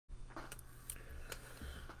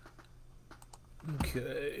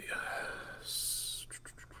Okay.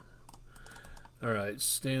 All right,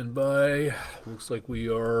 stand by. Looks like we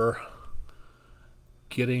are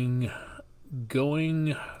getting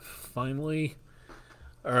going finally.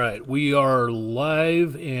 All right, we are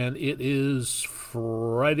live and it is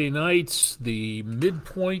Friday night. The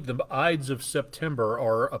midpoint, the Ides of September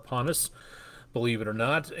are upon us, believe it or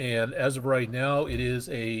not. And as of right now, it is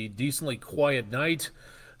a decently quiet night.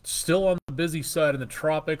 Still on the busy side in the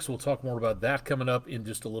tropics. We'll talk more about that coming up in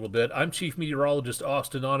just a little bit. I'm Chief Meteorologist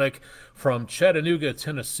Austen Onek from Chattanooga,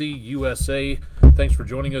 Tennessee, USA. Thanks for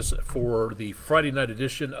joining us for the Friday night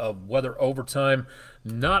edition of Weather Overtime.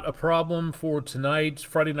 Not a problem for tonight.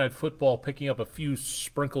 Friday night football picking up a few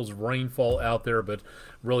sprinkles of rainfall out there, but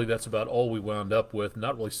really that's about all we wound up with.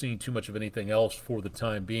 Not really seeing too much of anything else for the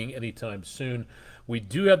time being anytime soon. We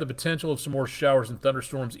do have the potential of some more showers and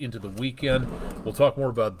thunderstorms into the weekend. We'll talk more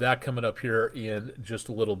about that coming up here in just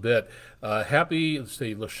a little bit. Happy, let's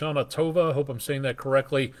see, Lashana Tova, hope I'm saying that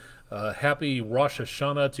correctly. Happy Rosh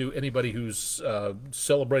Hashanah to anybody who's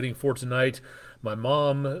celebrating for tonight. My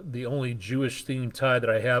mom, the only Jewish themed tie that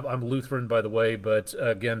I have, I'm Lutheran by the way, but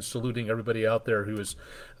again, saluting everybody out there who is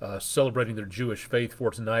celebrating their Jewish faith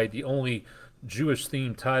for tonight. The only Jewish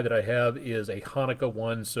themed tie that I have is a Hanukkah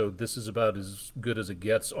one, so this is about as good as it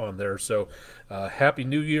gets on there. So Happy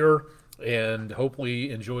New Year, and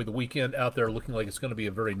hopefully enjoy the weekend out there. Looking like it's going to be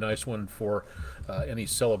a very nice one for any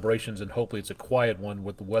celebrations, and hopefully it's a quiet one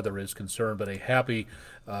what the weather is concerned, but a happy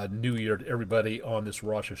New Year to everybody on this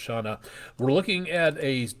Rosh Hashanah. We're looking at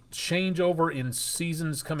a changeover in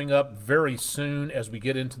seasons coming up very soon as we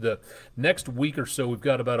get into the next week or so. We've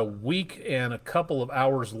got about a week and a couple of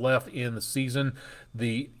hours left in the season.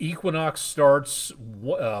 The equinox starts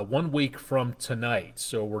 1 week from tonight,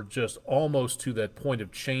 so we're just almost to that point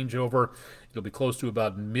of changeover. It'll be close to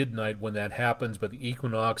about midnight when that happens, but the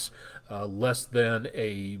equinox less than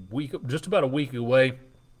a week, just about a week away.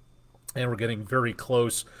 And we're getting very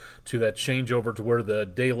close to that changeover to where the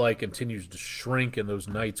daylight continues to shrink and those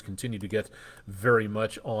nights continue to get very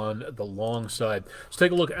much on the long side. Let's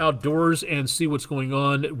take a look outdoors and see what's going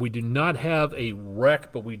on. We do not have a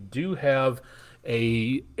wreck, but we do have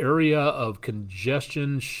a area of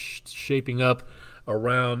congestion shaping up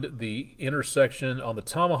around the intersection on the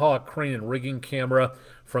Tomahawk crane and rigging camera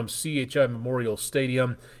from CHI Memorial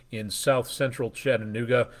Stadium in south central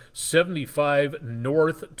Chattanooga. 75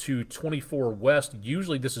 north to 24 west.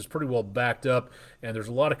 Usually this is pretty well backed up, and there's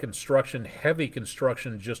a lot of construction, heavy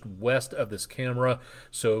construction just west of this camera.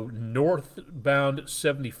 So northbound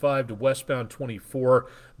 75 to westbound 24,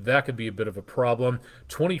 that could be a bit of a problem.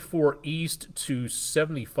 24 east to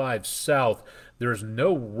 75 south. There's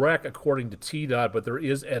no wreck according to TDOT, but there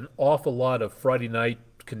is an awful lot of Friday night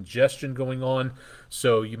congestion going on,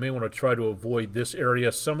 so you may want to try to avoid this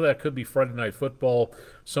area. Some of that could be Friday night football,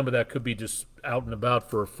 some of that could be just out and about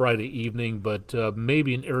for a Friday evening, but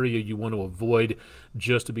maybe an area you want to avoid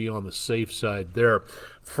just to be on the safe side there.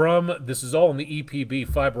 This is all in the EPB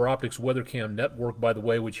Fiber Optics WeatherCam network, by the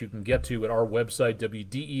way, which you can get to at our website,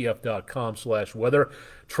 wdef.com/weather.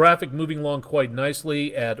 Traffic moving along quite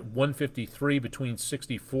nicely at 153 between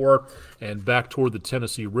 64 and back toward the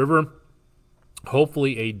Tennessee River.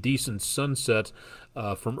 Hopefully a decent sunset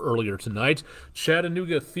from earlier tonight.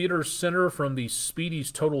 Chattanooga Theater Center from the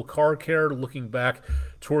Speedy's Total Car Care, looking back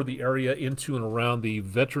toward the area into and around the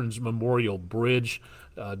Veterans Memorial Bridge.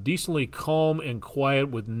 Decently calm and quiet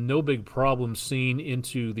with no big problems seen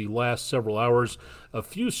into the last several hours. A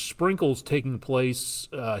few sprinkles taking place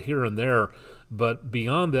here and there, but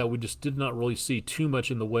beyond that we just did not really see too much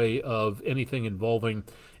in the way of anything involving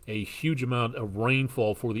a huge amount of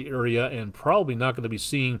rainfall for the area, and probably not going to be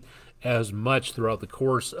seeing as much throughout the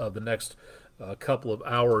course of the next couple of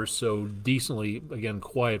hours, so decently, again,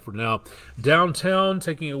 quiet for now. Downtown,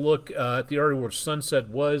 taking a look at the area where sunset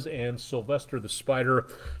was, and Sylvester the Spider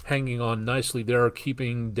hanging on nicely there,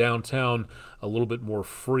 keeping downtown a little bit more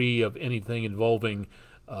free of anything involving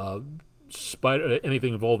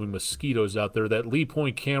anything involving mosquitoes out there. That Lee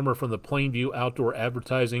Point camera from the Plainview Outdoor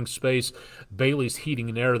Advertising Space. Bailey's Heating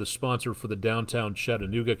and Air, the sponsor for the downtown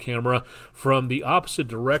Chattanooga camera. From the opposite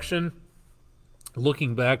direction,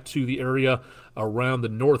 looking back to the area around the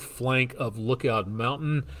north flank of Lookout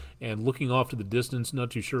Mountain and looking off to the distance,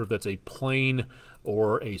 not too sure if that's a plane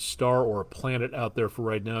or a star or a planet out there for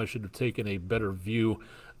right now. I should have taken a better view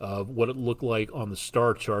of what it looked like on the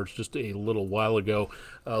star charts just a little while ago.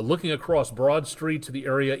 Looking across Broad Street to the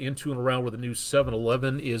area into and around where the new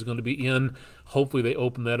 7-Eleven is going to be in. Hopefully they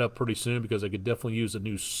open that up pretty soon, because I could definitely use a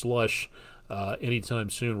new slush anytime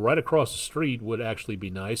soon. Right across the street would actually be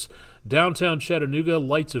nice. Downtown Chattanooga,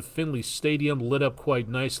 lights of Finley Stadium lit up quite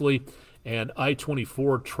nicely. And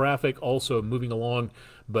I-24 traffic also moving along,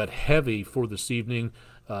 but heavy for this evening.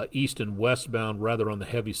 East and westbound, rather on the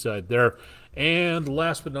heavy side there. And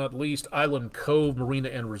last but not least, Island Cove Marina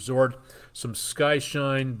and Resort. Some sky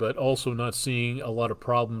shine, but also not seeing a lot of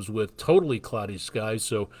problems with totally cloudy skies.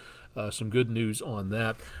 So some good news on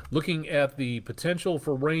that. Looking at the potential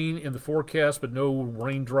for rain in the forecast, but no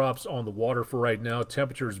raindrops on the water for right now.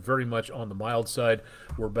 Temperatures very much on the mild side.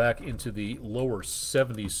 We're back into the lower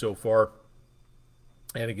 70s so far.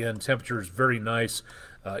 And again, temperatures very nice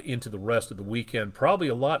into the rest of the weekend. Probably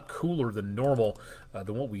a lot cooler than normal,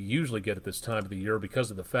 than what we usually get at this time of the year,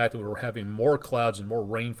 because of the fact that we're having more clouds and more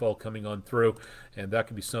rainfall coming on through, and that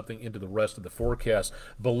could be something into the rest of the forecast.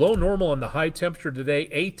 Below normal on the high temperature today,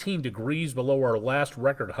 18 degrees below our last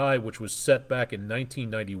record high, which was set back in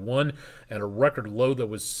 1991, and a record low that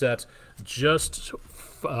was set just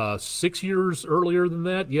 6 years earlier than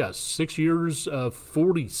that. Yes, 6 years,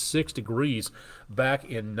 46 degrees back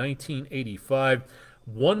in 1985.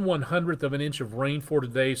 1/100th of an inch of rain for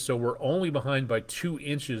today, so we're only behind by 2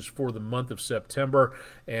 inches for the month of September,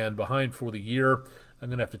 and behind for the year. I'm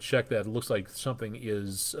going to have to check that. It looks like something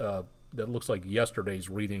is that looks like yesterday's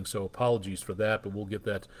reading, so apologies for that, but we'll get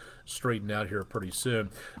that straightened out here pretty soon.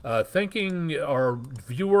 Thanking our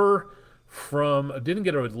viewer from, didn't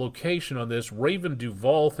get a location on this, Raven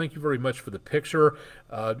Duval, thank you very much for the picture.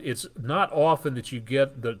 It's not often that you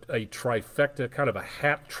get a trifecta, kind of a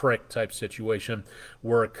hat trick type situation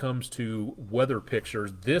where it comes to weather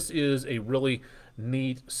pictures. This is a really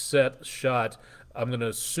neat set shot. I'm going to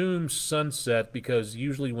assume sunset, because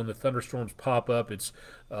usually when the thunderstorms pop up, it's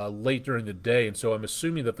late during the day, and so I'm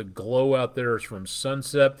assuming that the glow out there is from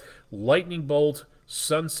sunset. Lightning bolt,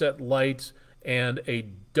 sunset light, and a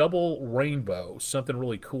double rainbow, something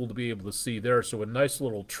really cool to be able to see there. So a nice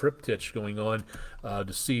little triptych going on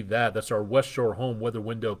to see that. That's our West Shore Home weather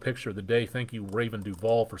window picture of the day. Thank you, Raven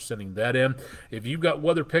Duval, for sending that in. If you've got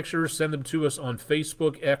weather pictures, send them to us on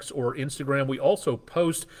Facebook, X, or Instagram. We also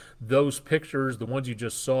post those pictures, the ones you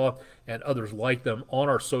just saw, and others like them, on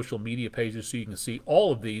our social media pages, so you can see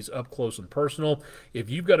all of these up close and personal. If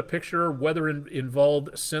you've got a picture, weather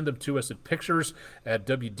involved, send them to us at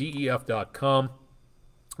pictures@wdef.com.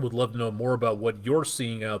 Would love to know more about what you're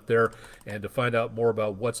seeing out there, and to find out more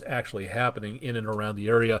about what's actually happening in and around the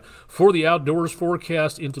area. For the outdoors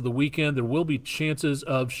forecast into the weekend, there will be chances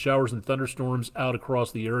of showers and thunderstorms out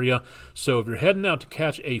across the area. So if you're heading out to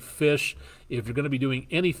catch a fish, if you're going to be doing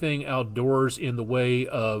anything outdoors in the way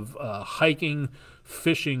of hiking,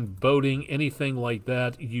 fishing, boating, anything like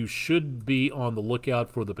that, you should be on the lookout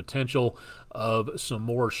for the potential of some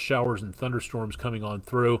more showers and thunderstorms coming on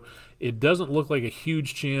through. It doesn't look like a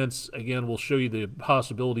huge chance. Again, we'll show you the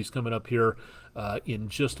possibilities coming up here in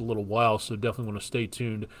just a little while, so definitely want to stay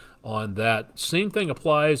tuned on that. Same thing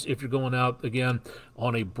applies if you're going out, again,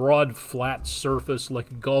 on a broad, flat surface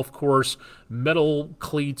like a golf course, metal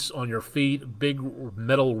cleats on your feet, big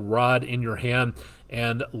metal rod in your hand,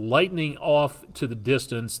 and lightning off to the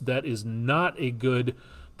distance. That is not a good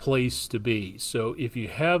place to be. So if you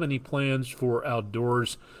have any plans for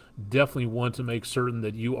outdoors, definitely want to make certain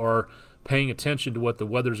that you are paying attention to what the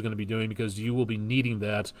weather is going to be doing, because you will be needing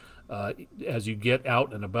that as you get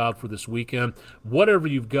out and about for this weekend. Whatever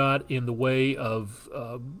you've got in the way of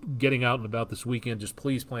getting out and about this weekend, just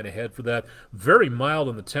please plan ahead for that. Very mild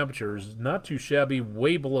on the temperatures, not too shabby,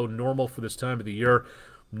 way below normal for this time of the year.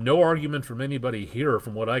 No argument from anybody here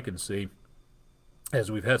from what I can see, as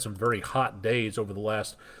we've had some very hot days over the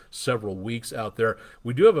last several weeks out there.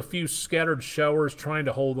 We do have a few scattered showers trying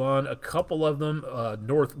to hold on, a couple of them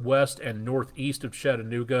northwest and northeast of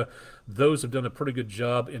Chattanooga. Those have done a pretty good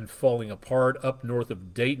job in falling apart up north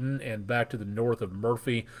of Dayton and back to the north of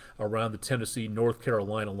Murphy around the Tennessee-North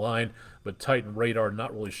Carolina line, but Titan radar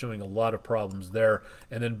not really showing a lot of problems there.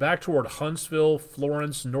 And then back toward Huntsville,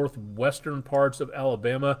 Florence, northwestern parts of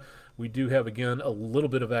Alabama, we do have, again, a little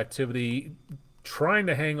bit of activity trying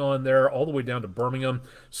to hang on there all the way down to Birmingham.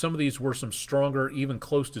 Some of these were some stronger, even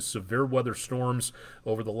close to severe weather storms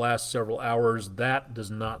over the last several hours. That does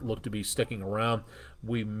not look to be sticking around.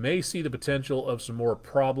 We may see the potential of some more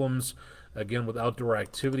problems, again, with outdoor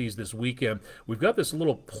activities this weekend. We've got this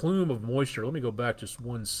little plume of moisture. Let me go back just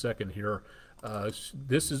 1 second here.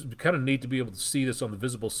 This is kind of neat to be able to see this on the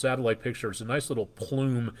visible satellite picture. It's a nice little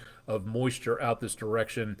plume of moisture out this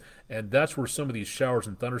direction, and that's where some of these showers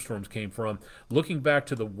and thunderstorms came from. Looking back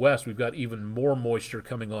to the west, we've got even more moisture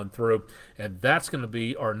coming on through, and that's going to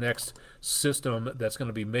be our next system that's going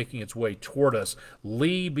to be making its way toward us.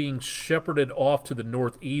 Lee being shepherded off to the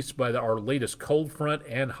northeast by our latest cold front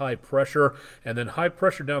and high pressure, and then high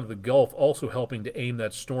pressure down to the Gulf also helping to aim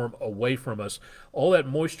that storm away from us. All that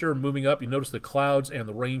moisture moving up. You notice the clouds and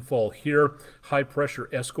the rainfall here. High pressure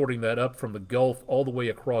escorting that up from the Gulf all the way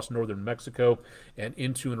across northern Mexico and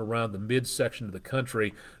into and around the midsection of the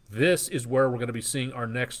country. This is where we're going to be seeing our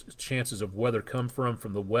next chances of weather come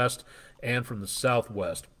from the west and from the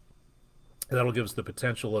southwest. That'll give us the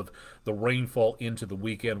potential of the rainfall into the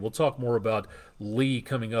weekend. We'll talk more about Lee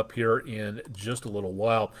coming up here in just a little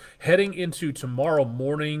while. Heading into tomorrow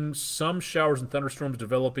morning, some showers and thunderstorms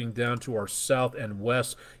developing down to our south and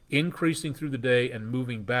west, increasing through the day and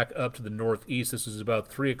moving back up to the northeast. This is about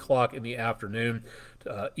 3 o'clock in the afternoon,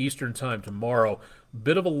 Eastern time tomorrow.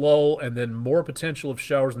 Bit of a lull, and then more potential of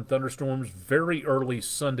showers and thunderstorms very early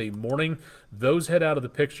Sunday morning. Those head out of the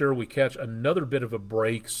picture. We catch another bit of a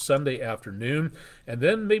break Sunday afternoon, and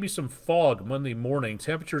then maybe some fog Monday morning.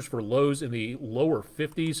 Temperatures for lows in the lower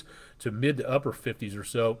 50s to mid to upper 50s or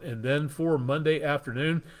so. And then for Monday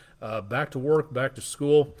afternoon, back to work, back to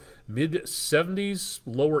school, mid 70s,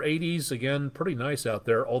 lower 80s. Again, pretty nice out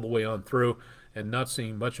there all the way on through, and not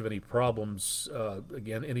seeing much of any problems,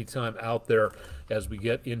 again, anytime out there as we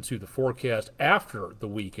get into the forecast after the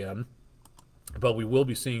weekend. But we will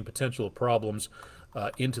be seeing potential problems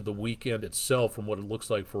into the weekend itself from what it looks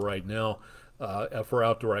like for right now, for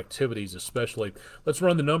outdoor activities especially. Let's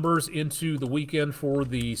run the numbers into the weekend for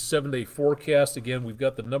the 7-day forecast. Again, we've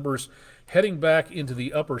got the numbers heading back into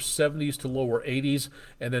the upper 70s to lower 80s,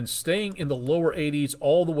 and then staying in the lower 80s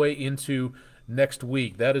all the way into next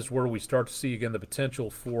week. That is where we start to see again the potential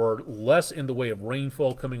for less in the way of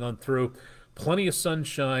rainfall coming on through. Plenty of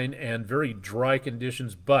sunshine and very dry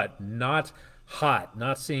conditions, but not hot.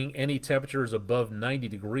 Not seeing any temperatures above 90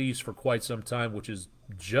 degrees for quite some time, which is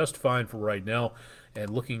just fine for right now, and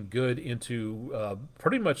looking good into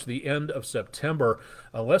pretty much the end of September.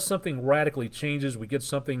 Unless something radically changes, we get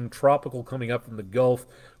something tropical coming up from the Gulf,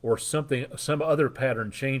 or some other pattern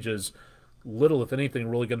changes, little, if anything,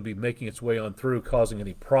 really going to be making its way on through, causing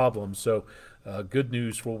any problems. So good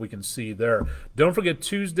news for what we can see there. Don't forget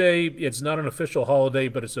Tuesday, it's not an official holiday,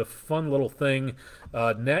 but it's a fun little thing.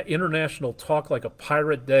 International Talk Like a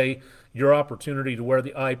Pirate Day. Your opportunity to wear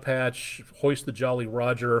the eye patch, hoist the Jolly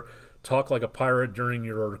Roger, talk like a pirate during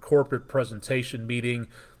your corporate presentation meeting.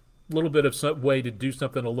 A little bit of some way to do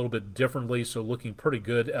something a little bit differently, so looking pretty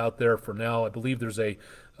good out there for now. I believe there's a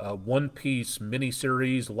one-piece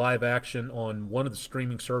miniseries live action on one of the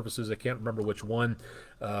streaming services. I can't remember which one,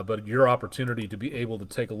 but your opportunity to be able to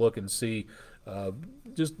take a look and see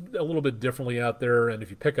just a little bit differently out there. And if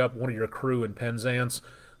you pick up one of your crew in Penzance,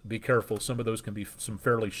 be careful. Some of those can be some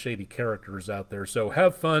fairly shady characters out there. So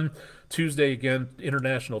have fun. Tuesday, again,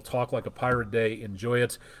 International Talk Like a Pirate Day. Enjoy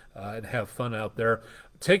it and have fun out there.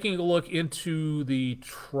 Taking a look into the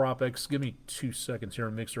tropics. Give me 2 seconds here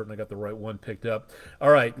and make certain I got the right one picked up.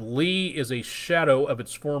 All right, Lee is a shadow of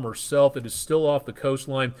its former self. It is still off the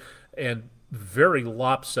coastline and very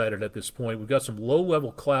lopsided at this point. We've got some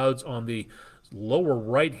low-level clouds on the lower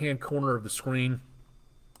right-hand corner of the screen,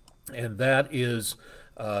 and that is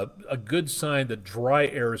a good sign that dry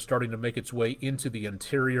air is starting to make its way into the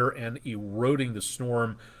interior and eroding the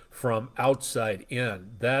storm from outside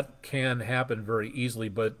in. That can happen very easily,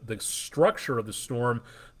 but the structure of the storm,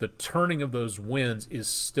 the turning of those winds is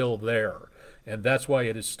still there. And that's why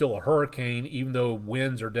it is still a hurricane, even though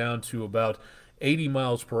winds are down to about 80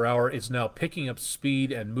 miles per hour. It's now picking up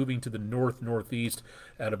speed and moving to the north-northeast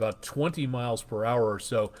at about 20 miles per hour or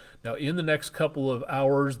so. Now, in the next couple of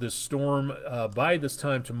hours, this storm, by this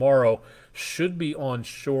time tomorrow, should be on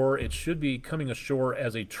shore. It should be coming ashore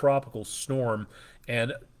as a tropical storm.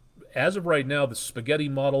 And as of right now, the spaghetti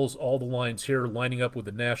models, all the lines here lining up with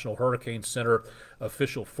the National Hurricane Center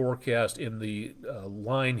official forecast in the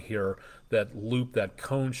line here, that loop, that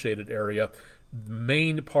cone-shaded area.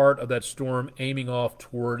 Main part of that storm aiming off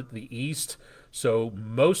toward the east. So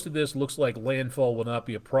most of this looks like landfall will not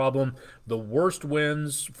be a problem. The worst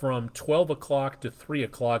winds from 12 o'clock to 3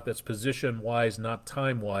 o'clock, that's position-wise, not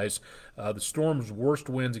time-wise. The storm's worst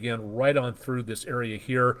winds, again, right on through this area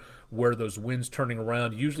here where those winds turning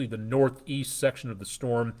around. Usually the northeast section of the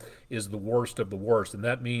storm is the worst of the worst, and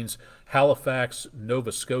that means Halifax,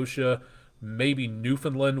 Nova Scotia, maybe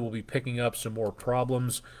Newfoundland will be picking up some more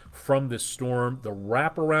problems from this storm. The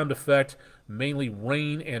wraparound effect, mainly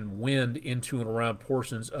rain and wind into and around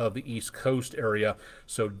portions of the East Coast area.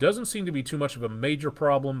 So it doesn't seem to be too much of a major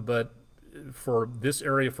problem, but for this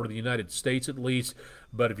area, for the United States at least.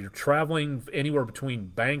 But if you're traveling anywhere between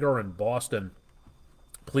Bangor and Boston,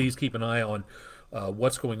 please keep an eye on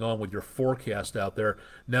what's going on with your forecast out there.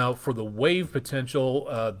 Now, for the wave potential,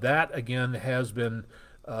 that again has been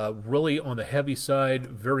really on the heavy side,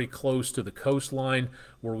 very close to the coastline,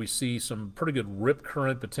 where we see some pretty good rip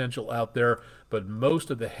current potential out there. But most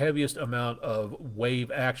of the heaviest amount of wave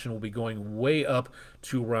action will be going way up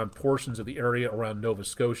to around portions of the area around Nova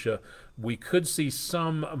Scotia. We could see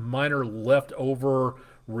some minor leftover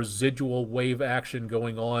residual wave action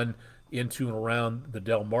going on into and around the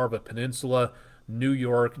Delmarva Peninsula, New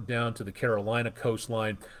York, down to the Carolina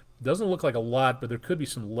coastline. Doesn't look like a lot, but there could be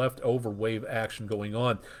some leftover wave action going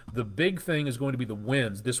on. The big thing is going to be the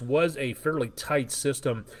winds. This was a fairly tight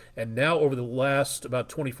system, and now over the last about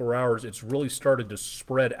 24 hours, it's really started to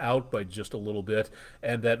spread out by just a little bit.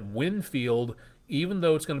 And that wind field, even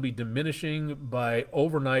though it's going to be diminishing by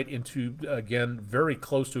overnight into, again, very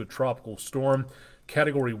close to a tropical storm,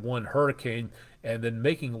 Category 1 hurricane, and then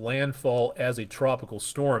making landfall as a tropical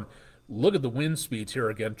storm. Look at the wind speeds here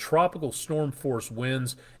again. Tropical storm force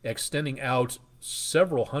winds extending out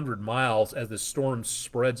several hundred miles as the storm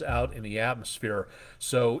spreads out in the atmosphere.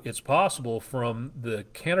 So it's possible from the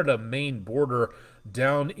Canada-Maine border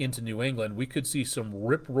down into New England, we could see some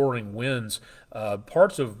rip-roaring winds.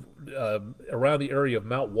 Parts of around the area of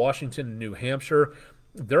Mount Washington and New Hampshire,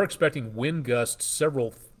 they're expecting wind gusts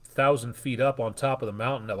several thousand feet up on top of the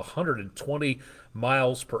mountain of 120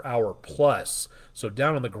 miles per hour plus. So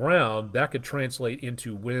down on the ground, that could translate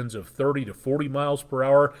into winds of 30 to 40 miles per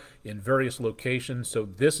hour in various locations. So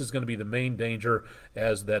this is going to be the main danger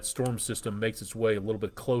as that storm system makes its way a little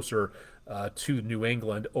bit closer to New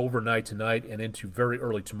England overnight tonight and into very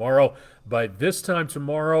early tomorrow. By this time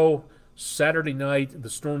tomorrow, Saturday night, the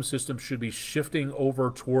storm system should be shifting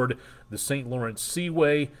over toward the St. Lawrence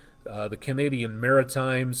Seaway, the Canadian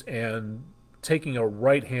Maritimes, and taking a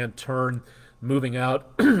right-hand turn, moving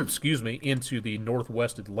out, excuse me, into the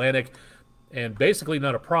Northwest Atlantic, and basically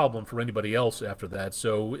not a problem for anybody else after that.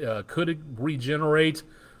 So could it regenerate?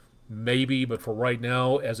 Maybe, but for right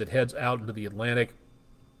now, as it heads out into the Atlantic,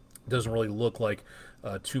 doesn't really look like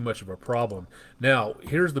too much of a problem. Now,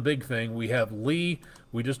 here's the big thing. We have Lee.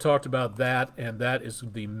 We just talked about that, and that is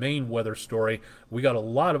the main weather story. We got a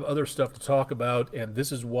lot of other stuff to talk about, and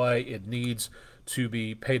this is why it needs to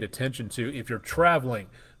be paid attention to. If you're traveling,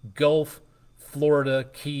 Gulf, Florida,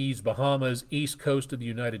 Keys, Bahamas, East Coast of the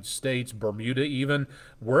United States, Bermuda even,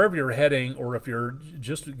 wherever you're heading, or if you're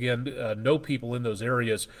just, again, know people in those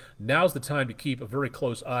areas, now's the time to keep a very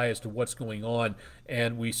close eye as to what's going on.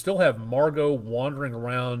 And we still have Margot wandering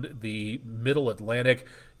around the middle Atlantic,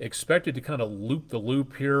 expected to kind of loop the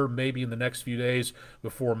loop here maybe in the next few days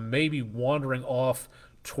before maybe wandering off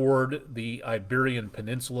toward the Iberian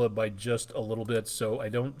Peninsula by just a little bit. So I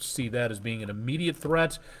don't see that as being an immediate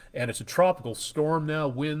threat. And it's a tropical storm now,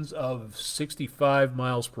 winds of 65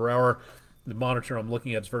 miles per hour. The monitor I'm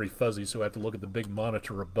looking at is very fuzzy, so I have to look at the big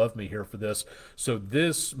monitor above me here for this. So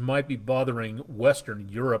this might be bothering Western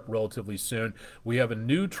Europe relatively soon. We have a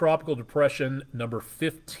new tropical depression, number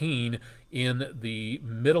 15, in the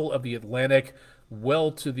middle of the Atlantic,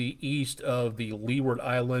 well to the east of the Leeward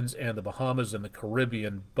Islands and the Bahamas and the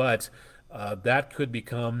Caribbean, but that could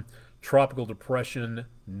become Tropical Depression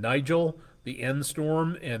Nigel, the end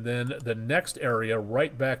storm, and then the next area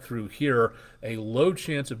right back through here, a low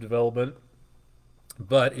chance of development,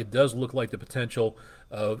 but it does look like the potential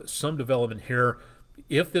of some development here.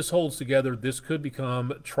 If this holds together, this could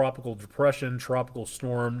become Tropical Depression, Tropical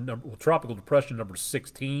Depression number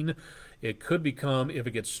 16. It could become, if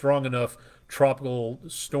it gets strong enough, Tropical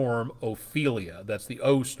Storm Ophelia. That's the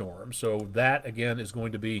O storm. So that, again, is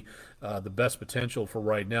going to be the best potential for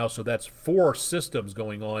right now. So that's 4 systems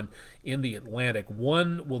going on in the Atlantic.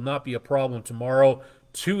 One will not be a problem tomorrow.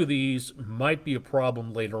 2 of these might be a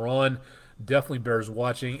problem later on. Definitely bears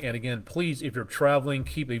watching. And again, please, if you're traveling,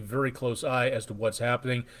 keep a very close eye as to what's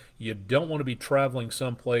happening. You don't want to be traveling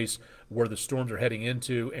someplace where the storms are heading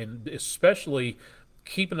into, and especially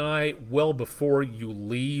keep an eye well before you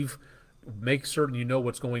leave. Make certain you know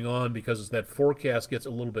what's going on, because as that forecast gets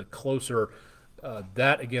a little bit closer,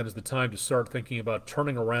 that again is the time to start thinking about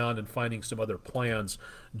turning around and finding some other plans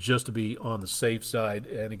just to be on the safe side.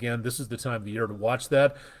 And again, this is the time of the year to watch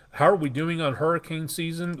that. How are we doing on hurricane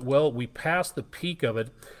season? Well, we passed the peak of it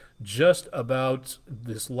just about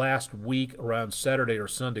this last week around Saturday or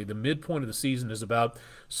Sunday. The midpoint of the season is about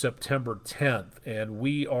September 10th, and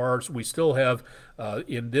we still have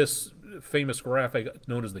in this famous graphic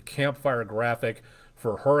known as the campfire graphic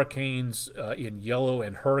for hurricanes in yellow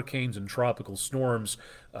and hurricanes and tropical storms,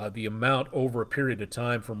 the amount over a period of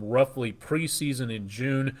time from roughly preseason in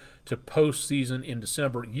June to postseason in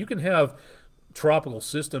December. You can have tropical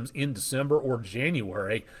systems in December or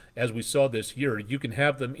January, as we saw this year. You can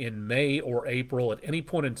have them in May or April. At any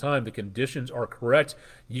point in time, the conditions are correct,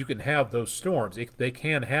 you can have those storms. They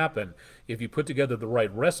can happen. If you put together the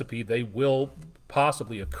right recipe, they will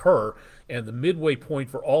possibly occur. And the midway point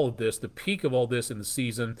for all of this, the peak of all this in the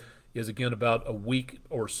season, is again about a week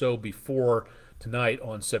or so before tonight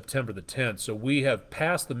on September the 10th. So we have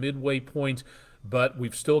passed the midway point, but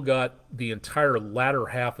we've still got the entire latter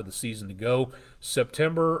half of the season to go.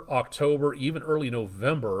 September, October, even early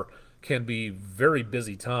November can be very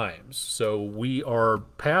busy times. So we are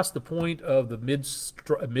past the point of the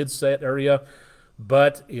mid-set area,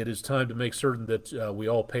 but it is time to make certain that we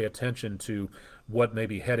all pay attention to what may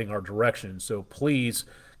be heading our direction. So please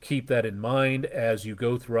keep that in mind as you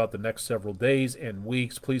go throughout the next several days and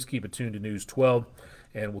weeks. Please keep it tuned to News 12,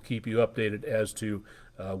 and we'll keep you updated as to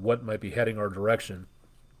what might be heading our direction.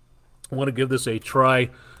 I want to give this a try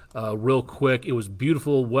real quick. It was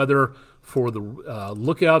beautiful weather for the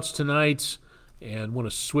lookouts tonight, and want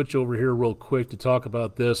to switch over here real quick to talk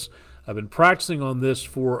about this. I've been practicing on this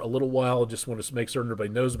for a little while. Just want to make certain everybody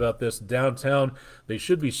knows about this. Downtown, they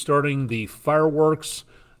should be starting the fireworks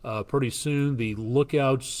pretty soon. The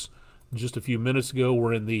lookouts just a few minutes ago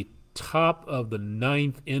were in the top of the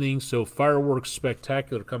 9th inning, so fireworks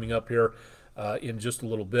spectacular coming up here in just a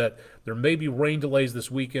little bit. There may be rain delays this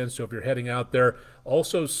weekend, so if you're heading out there.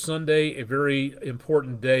 Also Sunday, a very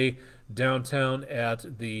important day downtown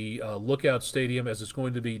at the Lookout Stadium, as it's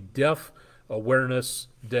going to be Deaf Awareness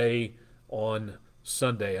Day on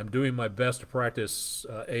Sunday. I'm doing my best to practice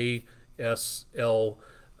ASL,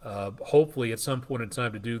 hopefully at some point in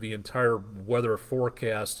time to do the entire weather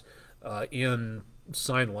forecast in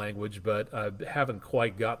sign language, but I haven't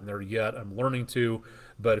quite gotten there yet. I'm learning to.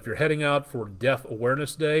 But if you're heading out for Deaf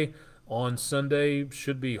Awareness Day on Sunday,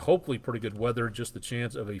 should be hopefully pretty good weather, just the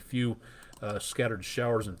chance of a few scattered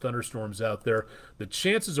showers and thunderstorms out there. The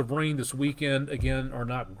chances of rain this weekend, again, are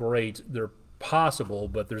not great. They're possible,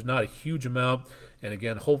 but there's not a huge amount, and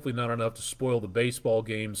again, hopefully not enough to spoil the baseball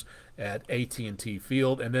games at AT&T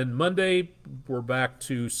Field. And then Monday, we're back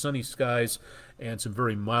to sunny skies and some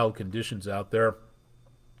very mild conditions out there.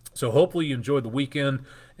 So hopefully you enjoyed the weekend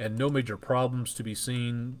and no major problems to be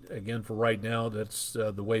seen. Again, for right now, that's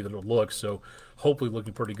the way that it looks. So hopefully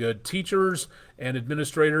looking pretty good. Teachers and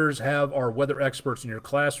administrators have our weather experts in your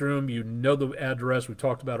classroom. You know the address. We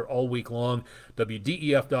talked about it all week long.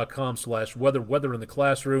 WDEF.com/weather, weather in the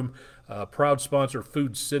classroom. Proud sponsor,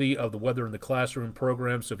 Food City, of the Weather in the Classroom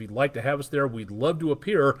program. So if you'd like to have us there, we'd love to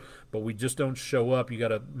appear, but we just don't show up. You got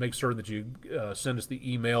to make certain that you send us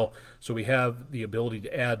the email so we have the ability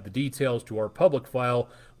to add the details to our public file,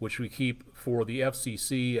 which we keep for the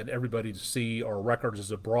FCC and everybody to see our records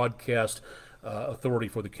as a broadcast authority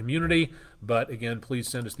for the community. But again, please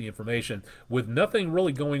send us the information. With nothing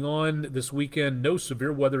really going on this weekend, no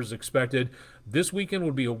severe weather is expected. This weekend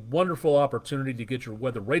would be a wonderful opportunity to get your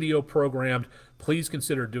weather radio programmed. Please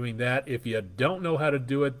consider doing that. If you don't know how to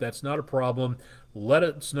do it, that's not a problem. Let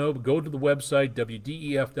us know. Go to the website,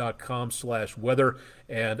 WDEF.com/weather,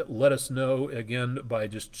 and let us know, again, by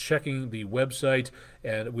just checking the website.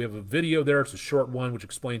 And we have a video there. It's a short one, which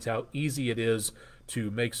explains how easy it is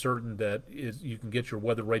to make certain that you can get your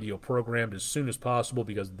weather radio programmed as soon as possible,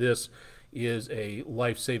 because this is a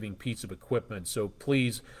life-saving piece of equipment. So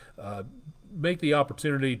please take the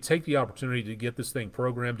opportunity to get this thing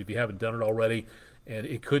programmed if you haven't done it already, and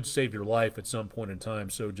it could save your life at some point in time.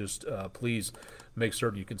 So just please make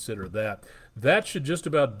certain you consider that. That should just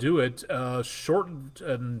about do it.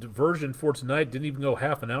 Shortened version for tonight. Didn't even go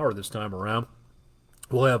half an hour this time around.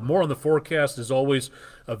 We'll have more on the forecast, as always,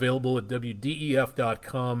 available at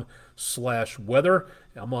WDEF.com/weather.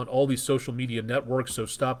 I'm on all these social media networks, so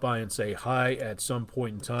stop by and say hi at some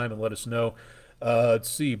point in time and let us know. Let's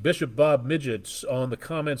see, Bishop Bob Midgets on the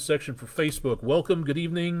comments section for Facebook. Welcome, good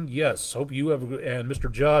evening. Yes, hope you have, and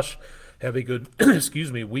Mr. Josh, have a good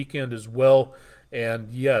excuse me, weekend as well.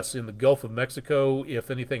 And yes, in the Gulf of Mexico,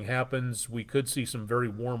 if anything happens, we could see some very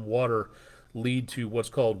warm water lead to what's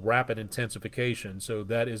called rapid intensification. So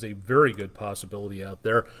that is a very good possibility out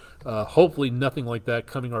there. Hopefully nothing like that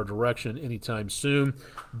coming our direction anytime soon.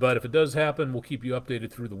 But if it does happen, we'll keep you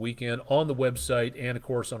updated through the weekend on the website and, of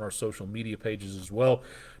course, on our social media pages as well.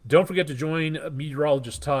 Don't forget to join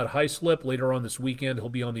meteorologist Todd Heislip later on this weekend. He'll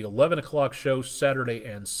be on the 11 o'clock show Saturday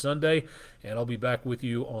and Sunday, and I'll be back with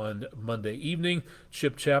you on Monday evening.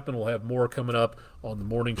 Chip Chapman will have more coming up on the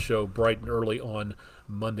morning show bright and early on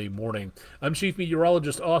Monday morning. I'm Chief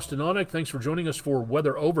Meteorologist Austen Onek. Thanks for joining us for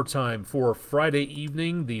Weather Overtime for Friday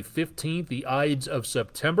evening, the 15th, the Ides of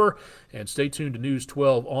September. And stay tuned to News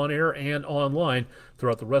 12 on air and online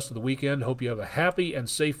throughout the rest of the weekend. Hope you have a happy and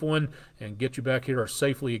safe one and get you back here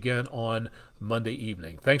safely again on Monday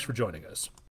evening. Thanks for joining us.